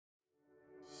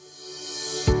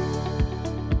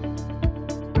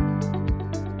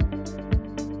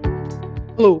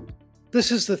Hello, this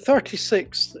is the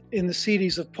 36th in the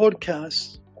series of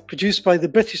podcasts produced by the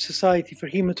British Society for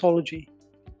Haematology.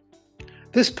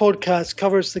 This podcast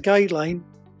covers the guideline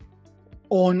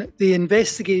on the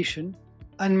investigation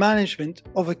and management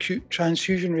of acute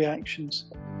transfusion reactions.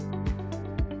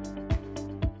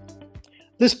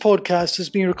 This podcast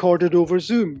is being recorded over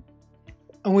Zoom,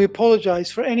 and we apologise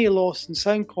for any loss in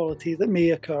sound quality that may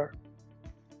occur.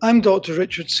 I'm Dr.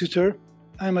 Richard Souter.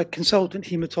 I'm a consultant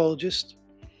haematologist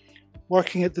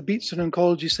working at the Beatson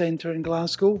Oncology Centre in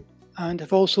Glasgow and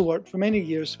have also worked for many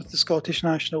years with the Scottish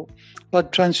National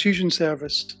Blood Transfusion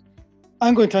Service.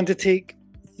 I'm going to undertake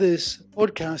this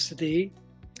podcast today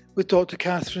with Dr.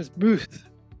 Catherine Booth,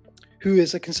 who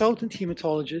is a consultant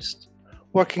haematologist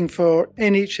working for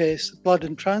NHS Blood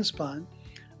and Transplant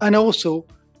and also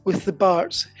with the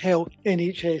Barts Health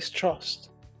NHS Trust.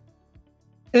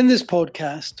 In this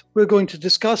podcast, we're going to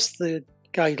discuss the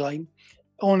guideline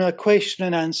on a question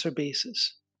and answer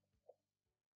basis.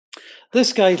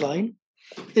 This guideline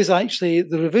is actually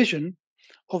the revision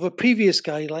of a previous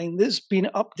guideline that's been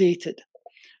updated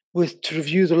to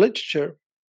review the literature,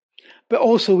 but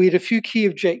also we had a few key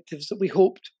objectives that we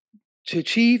hoped to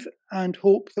achieve and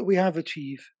hope that we have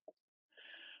achieved.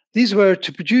 These were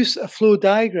to produce a flow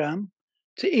diagram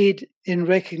to aid in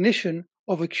recognition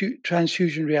of acute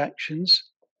transfusion reactions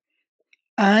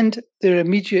and their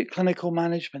immediate clinical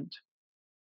management.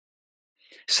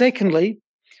 Secondly,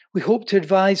 we hope to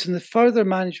advise on the further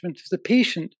management of the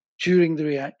patient during the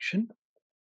reaction.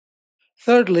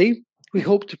 Thirdly, we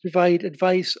hope to provide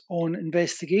advice on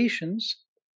investigations.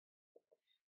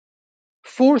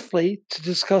 Fourthly, to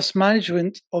discuss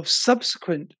management of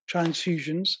subsequent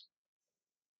transfusions.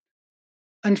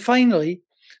 And finally,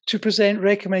 to present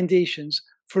recommendations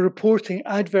for reporting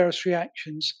adverse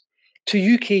reactions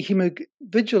to UK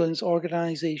haemovigilance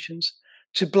organisations,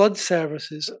 to blood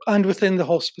services and within the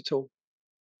hospital.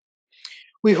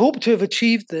 We hope to have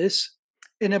achieved this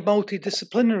in a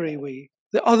multidisciplinary way.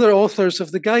 The other authors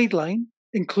of the guideline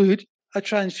include a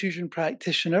transfusion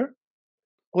practitioner,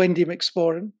 Wendy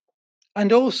McSporran,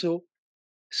 and also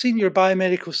senior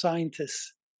biomedical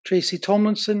scientists, Tracy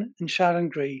Tomlinson and Sharon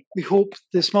Gray. We hope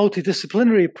this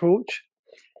multidisciplinary approach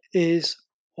is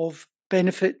of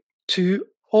benefit to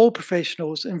all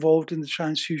professionals involved in the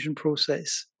transfusion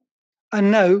process. And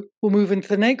now we'll move into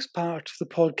the next part of the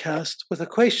podcast with a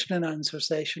question and answer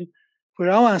session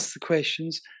where I'll ask the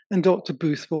questions and Dr.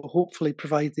 Booth will hopefully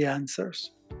provide the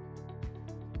answers.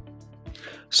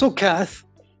 So, Kath,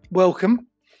 welcome.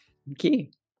 Thank you.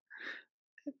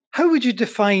 How would you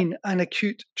define an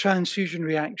acute transfusion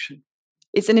reaction?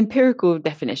 It's an empirical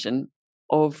definition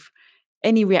of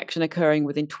any reaction occurring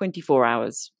within 24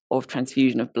 hours of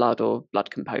transfusion of blood or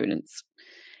blood components.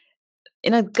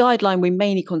 In a guideline, we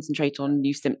mainly concentrate on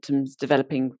new symptoms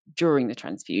developing during the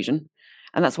transfusion,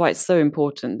 and that's why it's so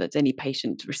important that any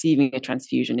patient receiving a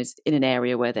transfusion is in an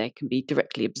area where they can be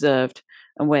directly observed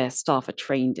and where staff are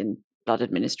trained in blood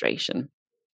administration.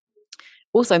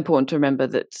 Also important to remember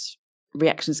that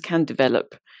reactions can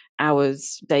develop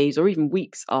hours, days, or even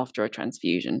weeks after a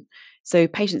transfusion, so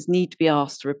patients need to be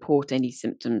asked to report any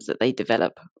symptoms that they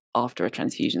develop after a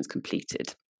transfusion is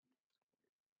completed.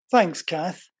 Thanks,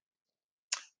 Kath.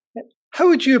 How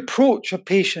would you approach a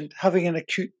patient having an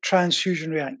acute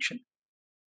transfusion reaction?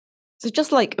 So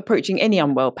just like approaching any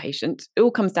unwell patient, it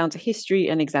all comes down to history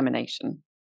and examination.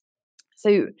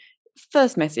 So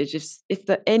first message is if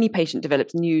any patient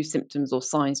develops new symptoms or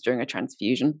signs during a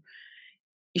transfusion,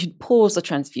 you should pause the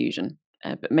transfusion,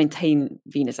 but maintain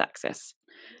venous access.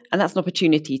 And that's an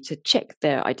opportunity to check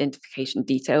their identification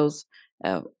details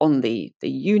on the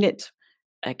unit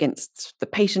against the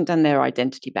patient and their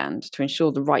identity band to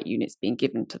ensure the right unit's being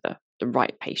given to the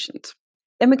right patient.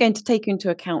 Then we're going to take into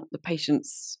account the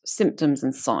patient's symptoms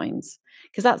and signs,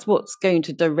 because that's what's going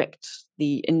to direct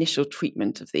the initial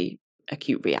treatment of the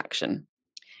acute reaction.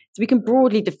 So we can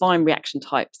broadly define reaction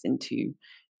types into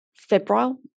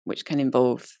febrile, which can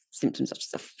involve symptoms such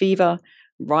as a fever,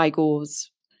 rigors,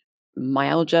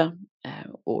 myalgia,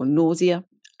 or nausea.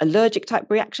 Allergic type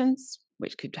reactions,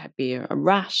 which could be a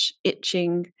rash,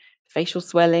 itching, facial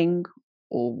swelling,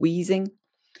 or wheezing.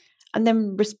 And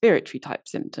then respiratory type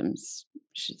symptoms,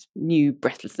 which is new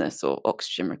breathlessness or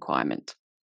oxygen requirement.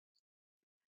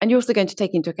 And you're also going to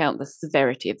take into account the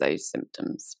severity of those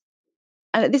symptoms.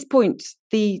 And at this point,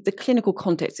 the clinical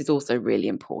context is also really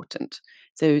important.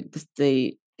 So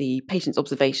the patient's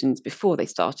observations before they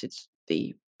started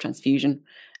the transfusion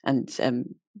and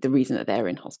the reason that they're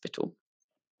in hospital.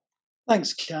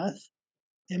 Thanks, Kath.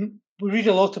 We read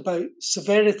a lot about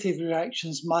severity of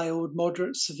reactions, mild,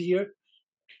 moderate, severe.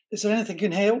 Is there anything that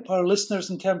can help our listeners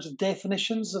in terms of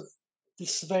definitions of the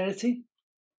severity?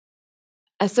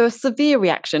 So a severe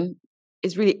reaction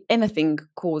is really anything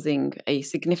causing a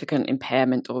significant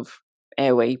impairment of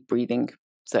airway, breathing,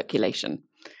 circulation.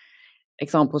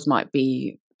 Examples might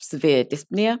be severe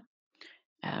dyspnea,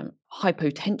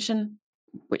 hypotension,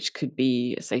 which could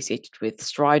be associated with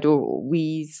stridor or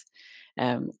wheeze,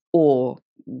 or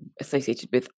associated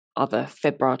with other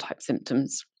febrile type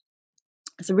symptoms.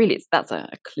 So really, that's a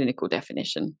clinical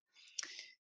definition.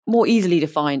 More easily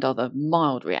defined are the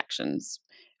mild reactions,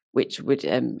 which would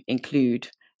include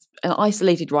an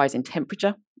isolated rise in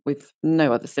temperature with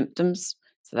no other symptoms.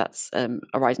 So that's a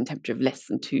rise in temperature of less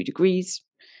than 2 degrees,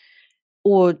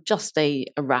 or just a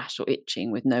rash or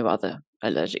itching with no other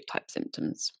allergic type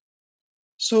symptoms.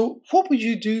 So, what would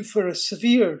you do for a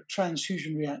severe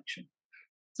transfusion reaction?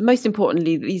 So most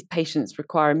importantly, these patients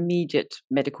require immediate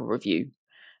medical review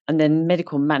and then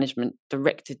medical management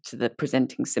directed to the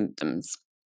presenting symptoms.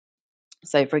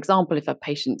 So, for example, if a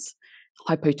patient's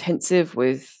hypotensive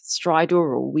with stridor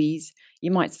or wheeze,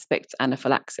 you might suspect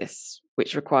anaphylaxis,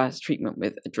 which requires treatment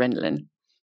with adrenaline.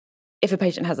 If a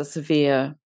patient has a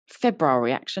severe febrile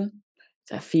reaction,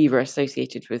 a fever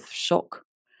associated with shock,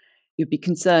 you'd be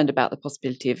concerned about the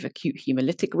possibility of acute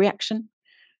hemolytic reaction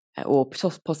or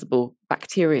possible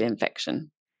bacterial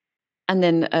infection. And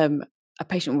then a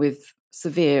patient with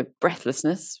severe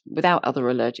breathlessness without other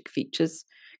allergic features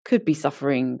could be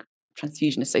suffering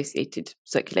transfusion-associated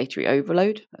circulatory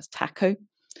overload, that's TACO,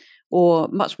 or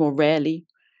much more rarely,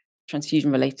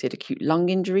 transfusion-related acute lung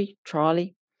injury,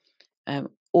 TRALI,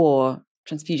 or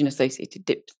transfusion-associated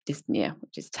dyspnea,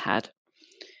 which is TAD.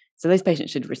 So those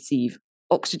patients should receive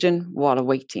oxygen while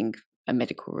awaiting a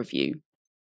medical review.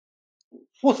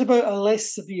 What about a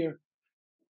less severe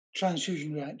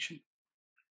transfusion reaction?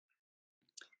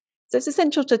 So it's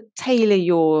essential to tailor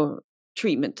your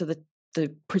treatment to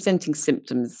the presenting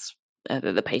symptoms that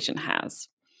the patient has.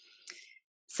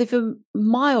 So for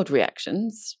mild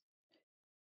reactions,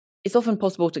 it's often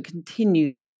possible to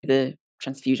continue the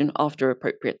transfusion after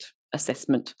appropriate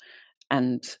assessment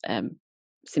and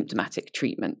symptomatic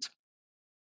treatment.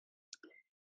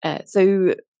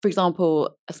 So, for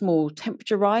example, a small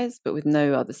temperature rise, but with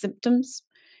no other symptoms,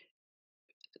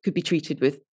 could be treated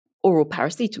with oral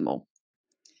paracetamol.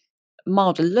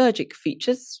 Mild allergic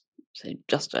features, so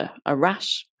just a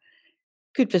rash,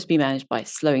 could just be managed by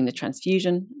slowing the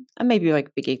transfusion and maybe by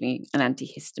giving an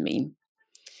antihistamine.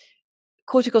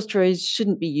 Corticosteroids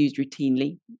shouldn't be used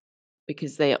routinely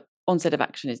because their onset of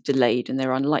action is delayed and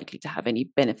they're unlikely to have any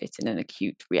benefit in an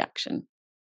acute reaction.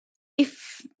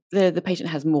 If the patient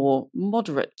has more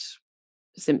moderate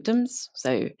symptoms,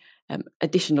 so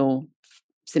additional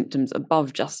symptoms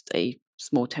above just a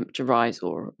small temperature rise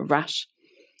or a rash,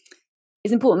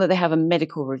 it's important that they have a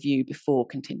medical review before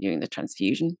continuing the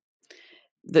transfusion,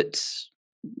 that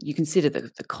you consider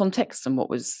the context and what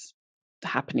was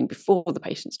happening before the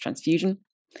patient's transfusion,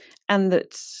 and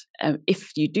that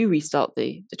if you do restart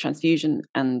the transfusion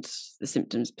and the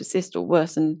symptoms persist or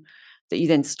worsen, that you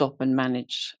then stop and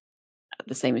manage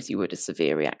the same as you would a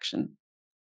severe reaction.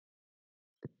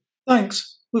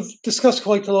 Thanks. We've discussed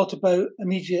quite a lot about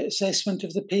immediate assessment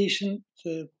of the patient,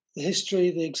 the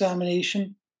history, the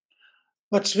examination.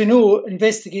 But as we know,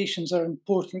 investigations are an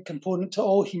important component to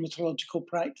all haematological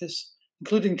practice,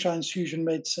 including transfusion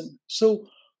medicine. So,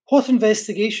 what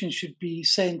investigations should be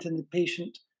sent in the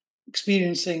patient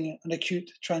experiencing an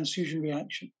acute transfusion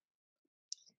reaction?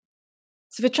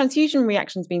 So, if a transfusion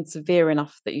reaction's been severe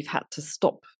enough that you've had to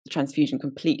stop the transfusion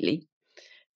completely,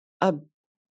 a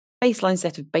baseline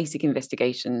set of basic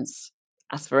investigations,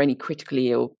 as for any critically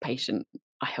ill patient,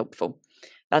 are helpful.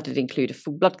 That would include a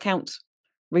full blood count,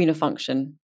 renal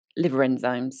function, liver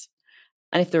enzymes,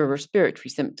 and if there are respiratory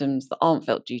symptoms that aren't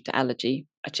felt due to allergy,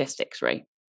 a chest x-ray.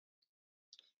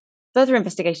 Further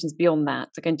investigations beyond that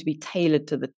are going to be tailored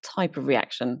to the type of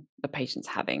reaction the patient's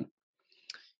having.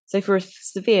 So for a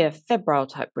severe febrile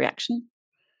type reaction,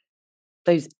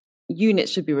 those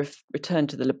units should be returned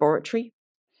to the laboratory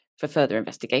for further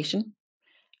investigation.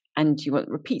 And you want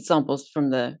repeat samples from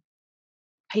the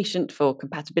patient for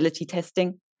compatibility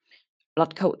testing,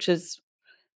 blood cultures,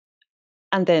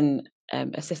 and then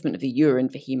assessment of the urine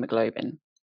for hemoglobin.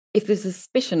 If there's a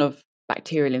suspicion of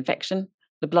bacterial infection,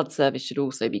 the blood service should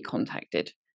also be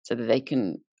contacted so that they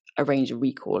can arrange a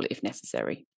recall if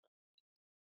necessary.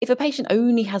 If a patient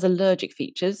only has allergic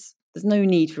features, there's no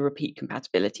need for repeat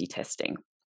compatibility testing.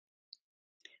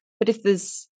 But if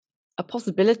there's a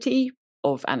possibility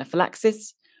of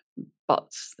anaphylaxis,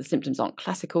 but the symptoms aren't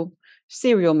classical,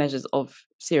 serial measures of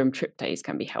serum tryptase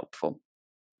can be helpful.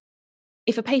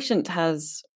 If a patient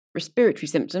has respiratory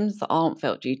symptoms that aren't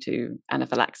felt due to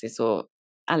anaphylaxis or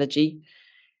allergy,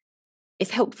 It's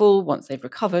helpful once they've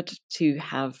recovered to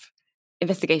have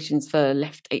investigations for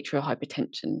left atrial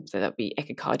hypertension, so that would be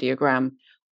echocardiogram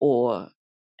or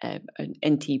an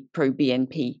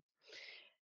NT-proBNP,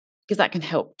 because that can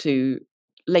help to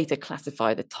later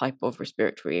classify the type of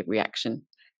respiratory reaction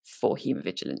for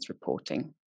hemovigilance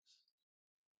reporting.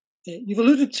 You've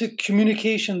alluded to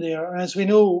communication there, and as we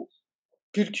know,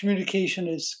 good communication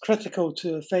is critical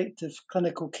to effective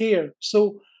clinical care.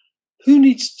 So, who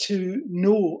needs to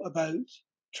know about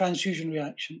transfusion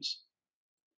reactions?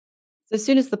 So as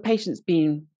soon as the patient's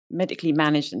been medically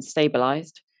managed and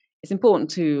stabilized, it's important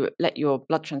to let your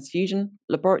blood transfusion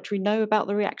laboratory know about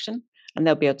the reaction, and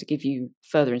they'll be able to give you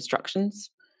further instructions.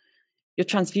 Your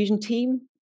transfusion team,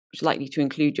 which is likely to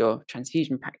include your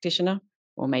transfusion practitioner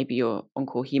or maybe your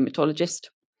on-call hematologist.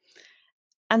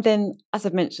 And then, as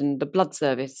I've mentioned, the blood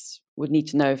service would need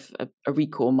to know if a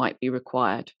recall might be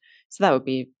required. So that would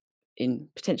be in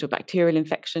potential bacterial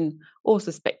infection or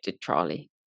suspected TRALI.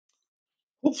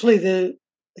 Hopefully, the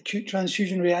acute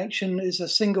transfusion reaction is a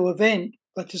single event,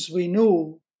 but as we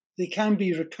know, they can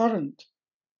be recurrent.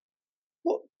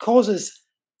 What causes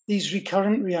these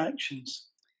recurrent reactions?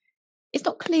 It's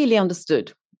not clearly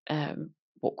understood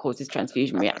what causes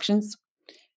transfusion reactions.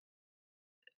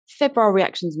 Febrile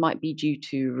reactions might be due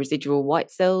to residual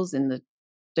white cells in the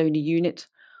donor unit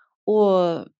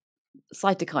or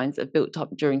cytokines that have built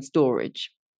up during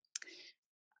storage.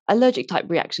 Allergic type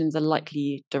reactions are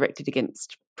likely directed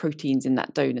against proteins in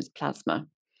that donor's plasma.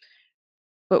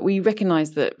 But we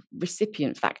recognise that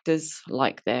recipient factors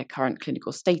like their current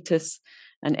clinical status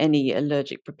and any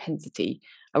allergic propensity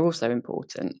are also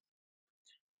important.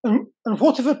 And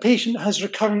what if a patient has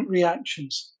recurrent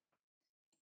reactions?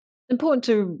 It's important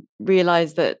to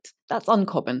realise that that's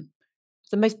uncommon.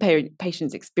 So most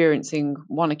patients experiencing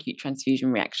one acute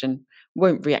transfusion reaction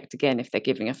won't react again if they're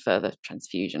giving a further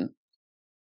transfusion.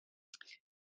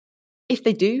 If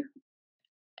they do,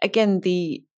 again,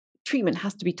 the treatment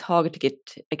has to be targeted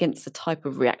against the type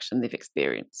of reaction they've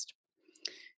experienced.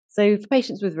 So for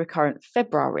patients with recurrent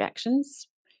febrile reactions,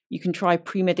 you can try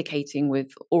pre-medicating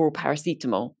with oral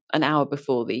paracetamol an hour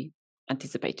before the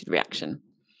anticipated reaction.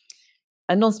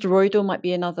 A non-steroidal might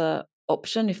be another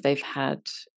option if they've had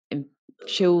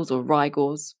chills or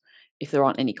rigors, if there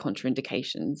aren't any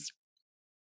contraindications.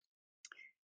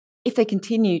 If they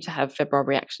continue to have febrile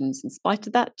reactions in spite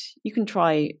of that, you can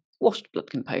try washed blood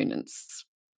components.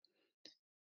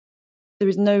 There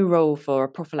is no role for a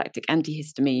prophylactic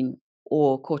antihistamine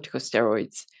or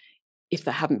corticosteroids if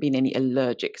there haven't been any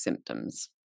allergic symptoms.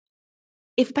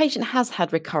 If a patient has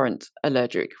had recurrent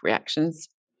allergic reactions,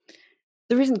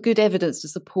 there isn't good evidence to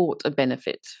support a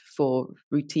benefit for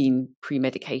routine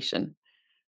pre-medication,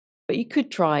 but you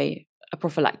could try a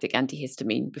prophylactic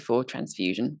antihistamine before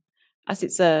transfusion, as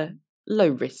it's a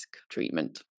low-risk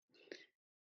treatment.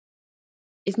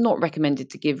 It's not recommended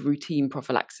to give routine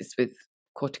prophylaxis with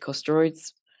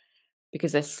corticosteroids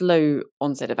because their slow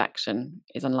onset of action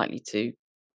is unlikely to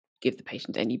give the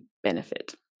patient any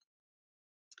benefit.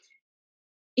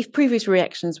 If previous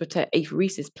reactions were to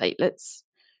apheresis platelets,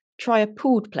 try a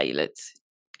pooled platelet,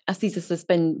 as these are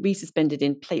resuspended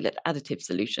in platelet additive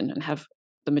solution and have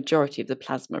the majority of the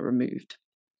plasma removed.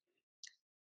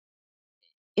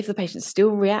 If the patient still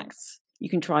reacts,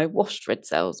 you can try washed red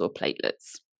cells or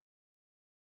platelets.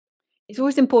 It's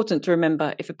always important to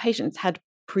remember if a patient's had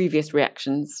previous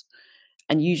reactions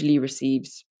and usually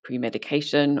receives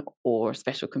pre-medication or a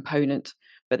special component,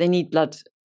 but they need blood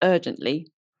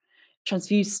urgently,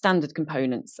 transfuse standard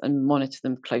components and monitor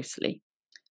them closely.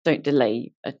 Don't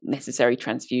delay a necessary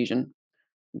transfusion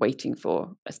waiting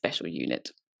for a special unit.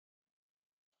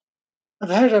 I've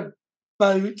heard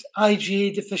about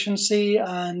IgA deficiency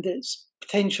and its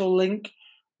potential link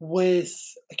with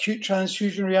acute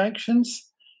transfusion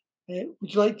reactions. Would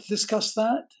you like to discuss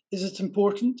that? Is it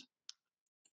important?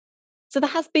 So there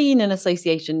has been an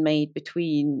association made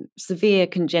between severe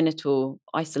congenital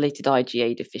isolated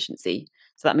IgA deficiency,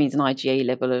 so that means an IgA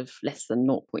level of less than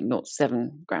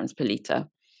 0.07 grams per litre,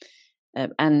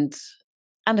 and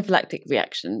anaphylactic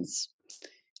reactions,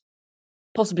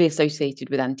 possibly associated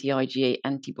with anti-IgA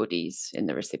antibodies in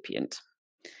the recipient.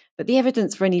 But the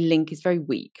evidence for any link is very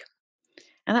weak.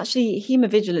 And actually,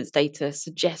 hemovigilance data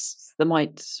suggests there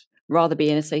might rather be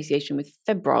an association with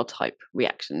febrile type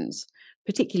reactions,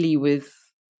 particularly with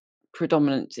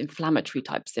predominant inflammatory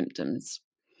type symptoms.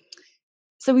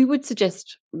 So we would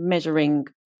suggest measuring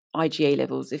IgA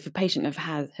levels if a patient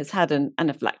has had an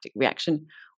anaphylactic reaction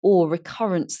or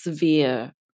recurrent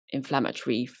severe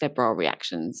inflammatory febrile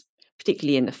reactions,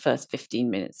 particularly in the first 15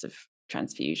 minutes of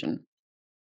transfusion.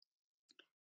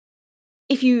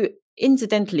 If you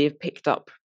incidentally have picked up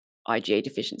IgA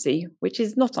deficiency, which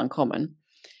is not uncommon,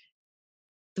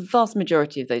 the vast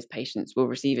majority of those patients will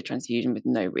receive a transfusion with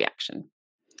no reaction.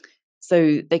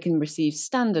 So they can receive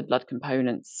standard blood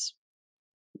components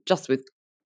just with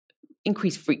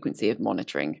increased frequency of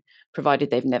monitoring, provided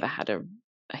they've never had a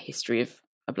history of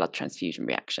a blood transfusion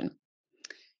reaction.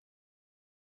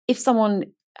 If someone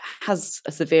has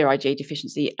a severe IgA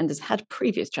deficiency and has had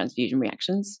previous transfusion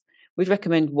reactions, we'd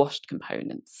recommend washed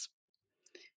components.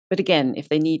 But again, if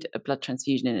they need a blood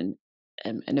transfusion in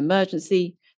an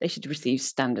emergency, they should receive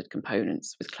standard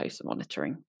components with closer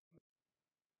monitoring.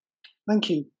 Thank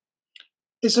you.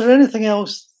 Is there anything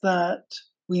else that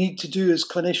we need to do as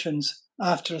clinicians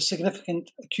after a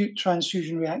significant acute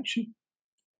transfusion reaction?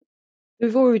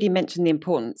 We've already mentioned the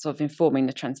importance of informing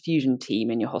the transfusion team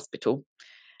in your hospital,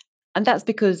 and that's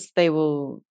because they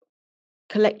will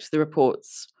collect the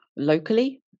reports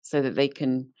locally so that they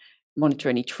can monitor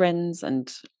any trends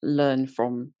and learn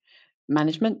from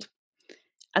management.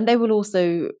 And they will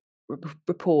also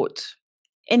report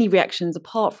any reactions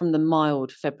apart from the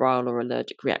mild febrile or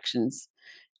allergic reactions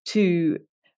to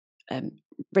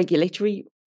regulatory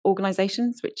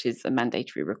organisations, which is a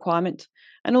mandatory requirement,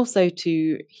 and also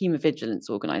to haemovigilance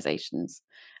organisations.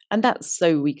 And that's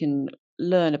so we can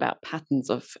learn about patterns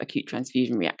of acute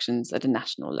transfusion reactions at a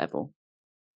national level.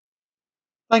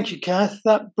 Thank you, Kath.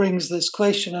 That brings this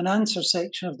question and answer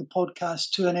section of the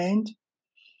podcast to an end.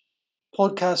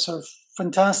 Podcasts are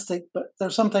fantastic, but they're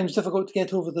sometimes difficult to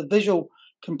get over the visual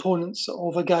components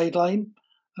of a guideline.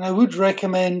 And I would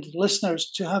recommend listeners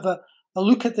to have a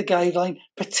look at the guideline,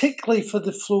 particularly for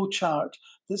the flow chart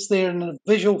that's there in a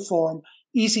visual form,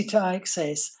 easy to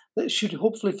access, that should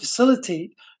hopefully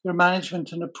facilitate your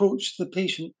management and approach to the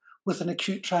patient with an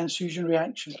acute transfusion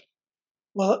reaction.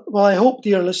 Well, I hope,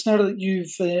 dear listener, that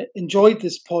you've enjoyed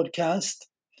this podcast.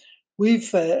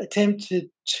 We've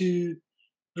attempted to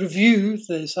review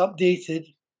this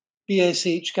updated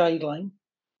BSH guideline.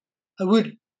 I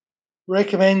would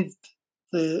recommend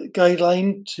the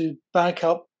guideline to back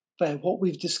up what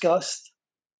we've discussed.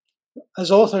 As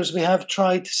authors, we have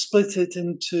tried to split it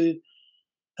into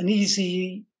an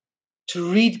easy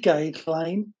to read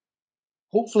guideline,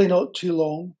 hopefully not too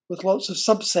long, with lots of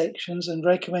subsections and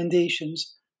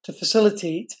recommendations to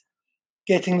facilitate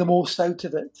getting the most out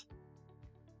of it.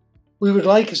 We would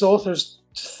like, as authors,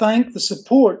 to thank the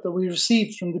support that we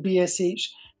received from the BSH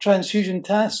Transfusion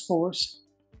Task Force,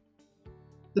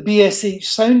 the BSH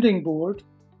Sounding Board,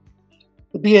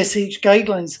 the BSH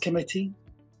Guidelines Committee,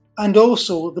 and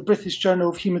also the British Journal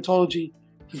of Haematology,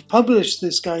 who've published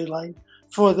this guideline,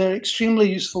 for their extremely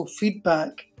useful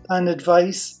feedback and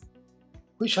advice,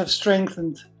 which have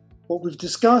strengthened what we've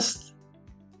discussed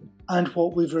and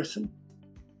what we've written.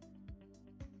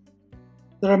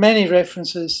 There are many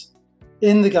references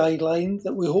in the guideline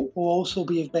that we hope will also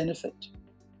be of benefit.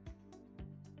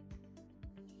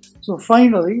 So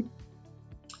finally,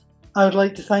 I would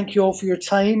like to thank you all for your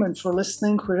time and for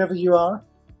listening wherever you are.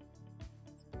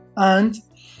 And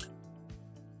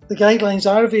the guidelines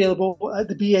are available at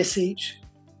the BSH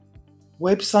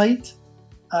website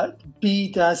at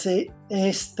b-s-h.org.uk,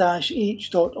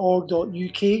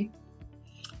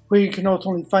 where you can not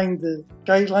only find the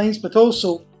guidelines but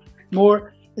also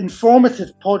more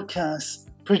informative podcasts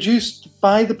produced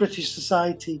by the British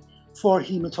Society for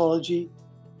Haematology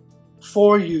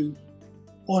for you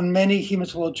on many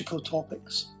haematological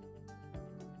topics.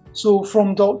 So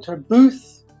from Dr.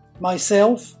 Booth,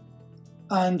 myself,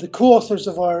 and the co-authors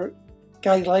of our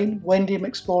guideline, Wendy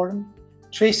McSporran,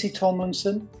 Tracy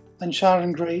Tomlinson, and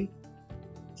Sharon Gray,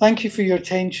 thank you for your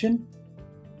attention,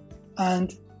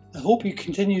 and I hope you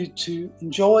continue to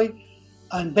enjoy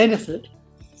and benefit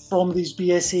from these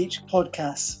BSH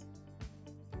podcasts.